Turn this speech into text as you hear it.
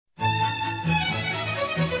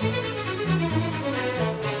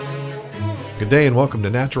Good day and welcome to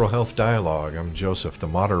Natural Health Dialogue. I'm Joseph, the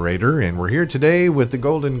moderator, and we're here today with the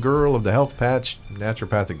golden girl of the health patch,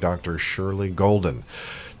 naturopathic Dr. Shirley Golden.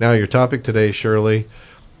 Now, your topic today, Shirley,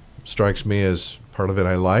 strikes me as part of it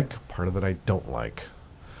I like, part of it I don't like.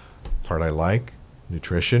 Part I like,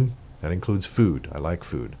 nutrition, that includes food. I like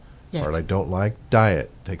food. Yes. Part I don't like,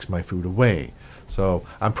 diet, takes my food away. So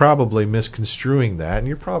I'm probably misconstruing that, and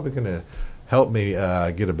you're probably going to help me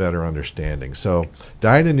get a better understanding. So,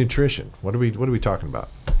 diet and nutrition. What are we talking about?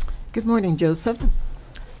 Good morning, Joseph.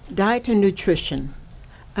 Diet and nutrition.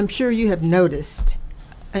 I'm sure you have noticed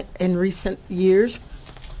in recent years,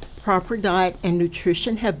 proper diet and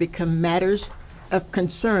nutrition have become matters of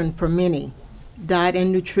concern for many. Diet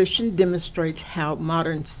and nutrition demonstrates how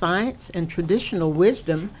modern science and traditional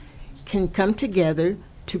wisdom can come together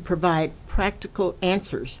to provide practical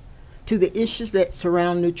answers to the issues that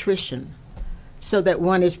surround nutrition, so that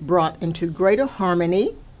one is brought into greater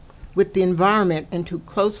harmony with the environment and to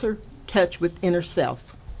closer touch with inner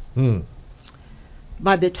self.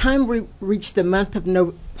 By the time we reach the month of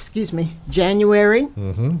January,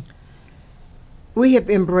 we have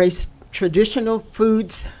embraced traditional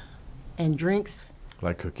foods and drinks.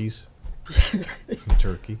 Like cookies?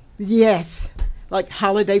 Turkey? Yes, like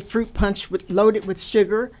holiday fruit punch loaded with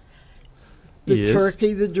sugar, the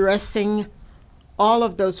turkey, the dressing, all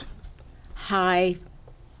of those high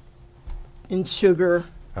in sugar.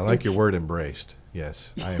 I like your word embraced.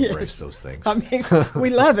 Yes, I embrace those things. I mean, we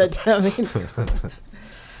love it. I mean,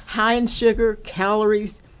 high in sugar,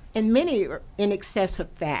 calories, and many are in excess of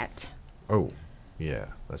fat. Oh, yeah,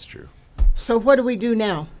 that's true. So what do we do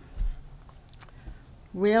now?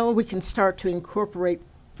 Well, we can start to incorporate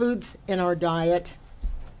foods in our diet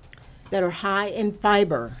that are high in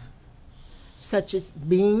fiber, such as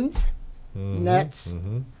beans, nuts,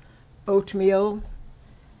 oatmeal,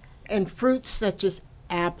 and fruits such as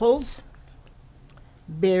apples,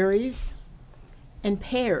 berries, and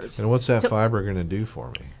pears. And what's that fiber going to do for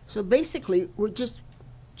me? So basically, we're just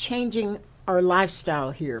changing our lifestyle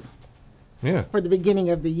here for the beginning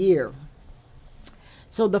of the year.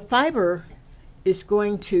 So the fiber is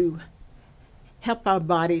going to help our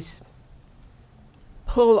bodies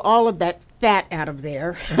pull all of that fat out of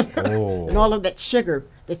there and all of that sugar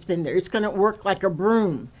that's been there. It's going to work like a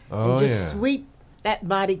broom and just sweep that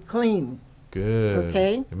body clean. Good.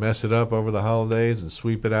 Okay? You mess it up over the holidays and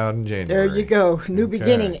sweep it out in January. There you go. New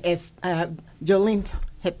beginning, as Jolene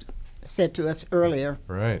had said to us earlier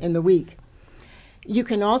in the week. You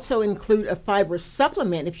can also include a fiber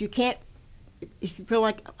supplement if you feel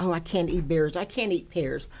like, I can't eat berries, I can't eat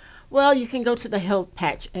pears. Well, you can go to the health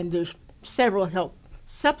patch, and there's several health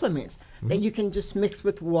supplements that you can just mix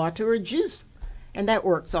with water or juice, and that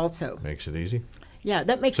works also. Makes it easy? Yeah,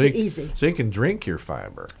 that makes it easy. So you can drink your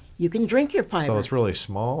fiber. You can drink your fiber. So it's really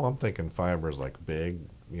small. I'm thinking fiber is like big,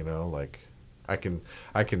 like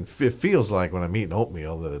it feels like when I'm eating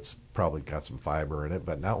oatmeal that it's probably got some fiber in it,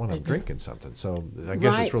 but not when I'm drinking something. So I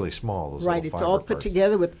guess it's really small. Those little it's fiber all put parts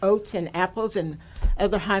together with oats and apples and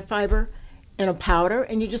other high fiber in a powder,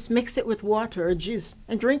 and you just mix it with water or juice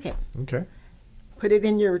and drink it. Okay. Put it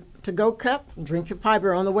in your to-go cup and drink your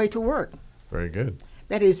fiber on the way to work. Very good.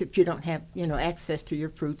 That is, if you don't have, access to your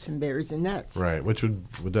fruits and berries and nuts. Right. Which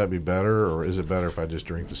would that be better, or is it better if I just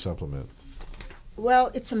drink the supplement?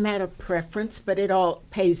 Well, it's a matter of preference, but it all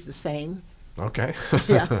pays the same. Okay.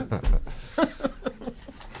 Yeah.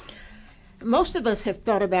 Most of us have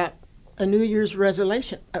thought about a New Year's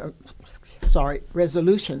resolution. I'm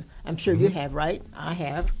sure you have, right? I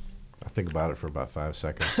have. I think about it for about 5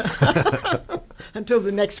 seconds. Until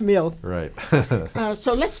the next meal. Right.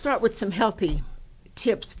 So let's start with some healthy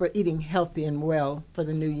tips for eating healthy and well for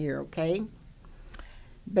the new year, okay?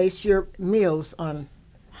 Base your meals on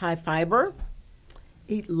high fiber.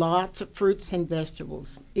 Eat lots of fruits and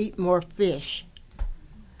vegetables. Eat more fish.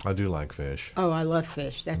 I do like fish. Oh, I love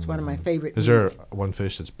fish. That's one of my favorite Is there one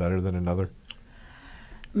fish that's better than another?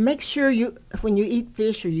 Make sure when you eat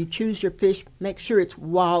fish or you choose your fish, make sure it's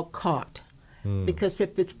wild caught. Because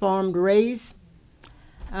if it's farmed raised,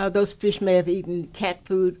 those fish may have eaten cat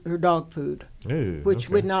food or dog food, which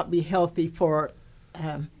would not be healthy for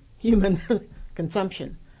human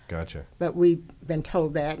consumption. Gotcha. But we've been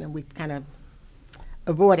told that, and we've kind of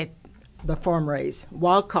avoided the farm raised,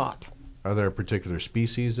 wild caught. Are there particular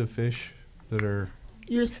species of fish that are?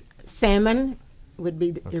 Your salmon would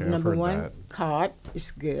be your number one. That. Cod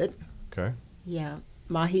is good. Okay. Yeah,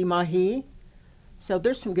 mahi. So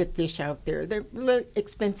there's some good fish out there. They're a little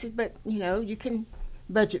expensive, but you can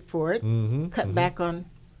budget for it. Cut back on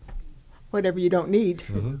whatever you don't need.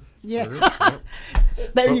 Yeah.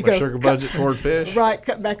 There you go. Sugar budget toward fish. Right,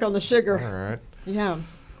 cut back on the sugar. All right. Yeah.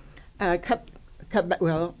 Cut cut back.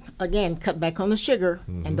 Well, again, cut back on the sugar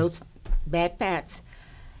and those bad fats,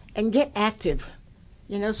 and get active.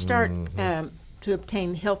 Start to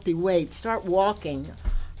obtain healthy weight. Start walking.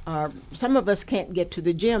 Some of us can't get to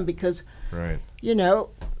the gym because, Right.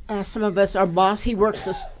 some of us, our boss, he works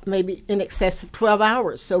us maybe in excess of 12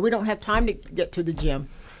 hours, so we don't have time to get to the gym.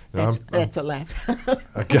 That's a laugh.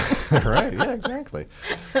 Okay. Right. Yeah, exactly.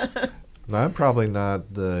 Now, I'm probably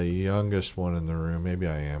not the youngest one in the room. Maybe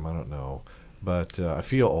I am. I don't know. But I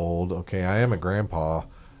feel old. Okay, I am a grandpa.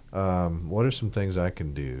 What are some things I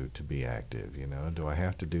can do to be active? Do I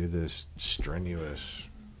have to do this strenuous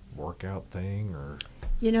workout thing, or?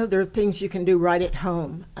 There are things you can do right at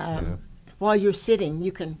home. Yeah. While you're sitting,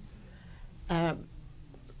 you can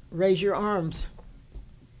raise your arms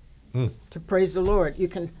to praise the Lord. You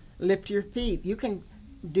can lift your feet. You can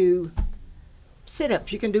do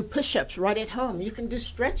sit-ups. You can do push-ups right at home. You can do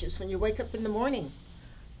stretches when you wake up in the morning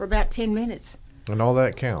for about 10 minutes. And all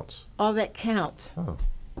that counts. All that counts. Oh.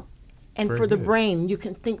 And Very for the good. brain, you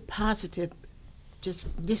can think positive. Just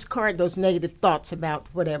discard those negative thoughts about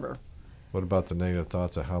whatever. What about the negative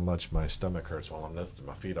thoughts of how much my stomach hurts while I'm lifting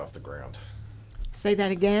my feet off the ground? Say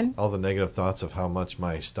that again. All the negative thoughts of how much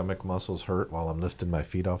my stomach muscles hurt while I'm lifting my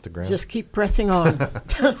feet off the ground? Just keep pressing on.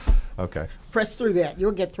 Okay. Press through that.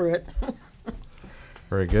 You'll get through it.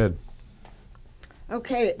 Very good.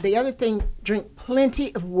 Okay, the other thing, drink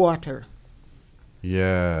plenty of water.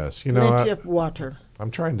 Yes. Plenty of water.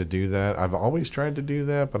 I'm trying to do that. I've always tried to do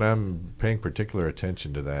that, but I'm paying particular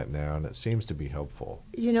attention to that now, and it seems to be helpful.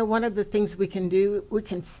 One of the things we can do, we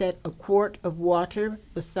can set a quart of water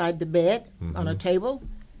beside the bed on a table.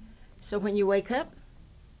 So when you wake up,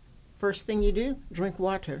 first thing you do, drink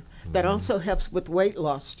water. That also helps with weight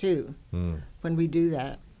loss, too, when we do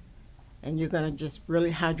that. And you're going to just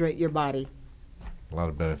really hydrate your body. A lot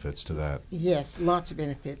of benefits to that. Yes, lots of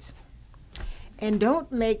benefits. And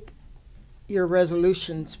don't make your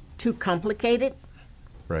resolutions too complicated.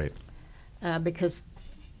 Right. Because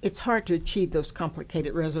it's hard to achieve those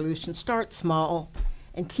complicated resolutions. Start small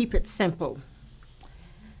and keep it simple.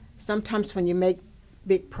 Sometimes when you make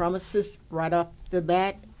big promises right off the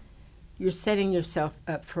bat, you're setting yourself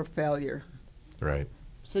up for failure. Right.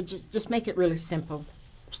 So just make it really simple.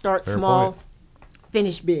 Start Fair small, point.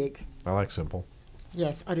 finish big. I like simple.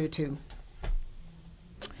 Yes, I do too.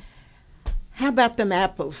 How about them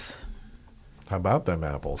apples? How about them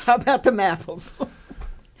apples? How about them apples?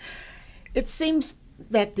 It seems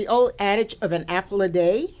that the old adage of an apple a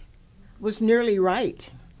day was nearly right.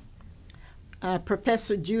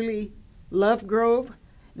 Professor Julie Lovegrove,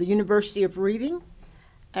 the University of Reading,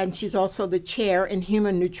 and she's also the chair in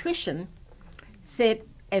human nutrition, said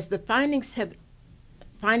as the findings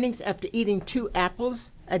after eating 2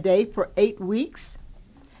 apples a day for 8 weeks,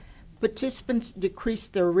 participants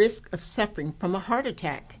decreased their risk of suffering from a heart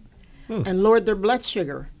attack and lowered their blood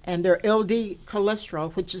sugar and their LD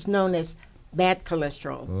cholesterol, which is known as bad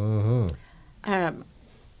cholesterol.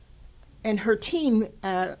 And her team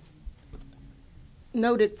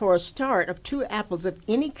noted for a start of 2 apples of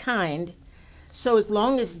any kind, so as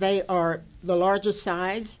long as they are the larger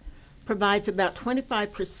size, provides about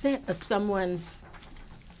 25% of someone's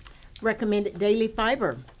recommended daily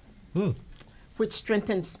fiber, which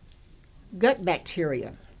strengthens gut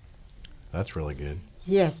bacteria. That's really good.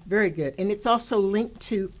 Yes, very good. And it's also linked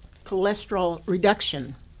to cholesterol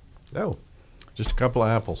reduction. Oh, just a couple of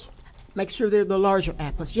apples. Make sure they're the larger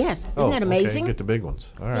apples. Yes, isn't that amazing? Okay, get the big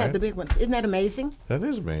ones. All right. Yeah, the big ones. Isn't that amazing? That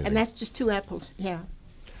is amazing. And that's just 2 apples, yeah.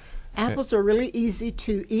 Apples are really easy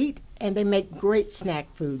to eat, and they make great snack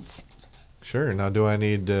foods. Sure. Now, do I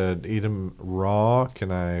need to eat them raw?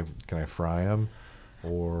 Can I fry them,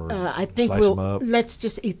 or I think slice them up? let's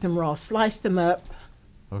just eat them raw. Slice them up.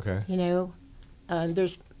 Okay.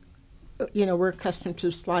 There's, we're accustomed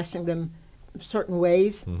to slicing them certain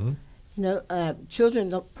ways. Children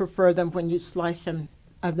don't prefer them when you slice them.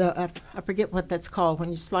 I forget what that's called when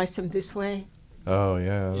you slice them this way. Oh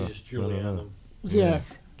yeah. You just julienne them.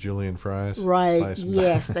 Yes. Julienne fries. Right. Slice 'em.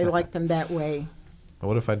 Yes, they like them that way.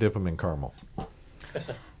 What if I dip them in caramel?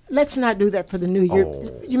 Let's not do that for the new year.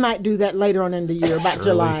 Oh. You might do that later on in the year, about Shirley.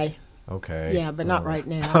 July. Okay. Yeah, but not All right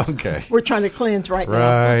now. Okay. We're trying to cleanse right now.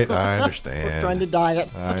 Right, I understand. We're trying to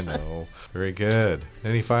diet. I know. Very good.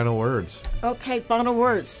 Any final words? Okay, final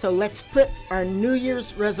words. So let's put our New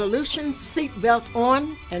Year's resolution seatbelt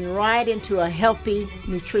on and ride into a healthy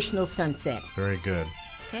nutritional sunset. Very good.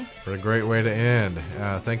 Okay. What a great way to end.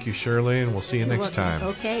 Thank you, Shirley, and we'll see you You're next welcome. time.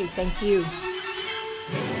 Okay, thank you.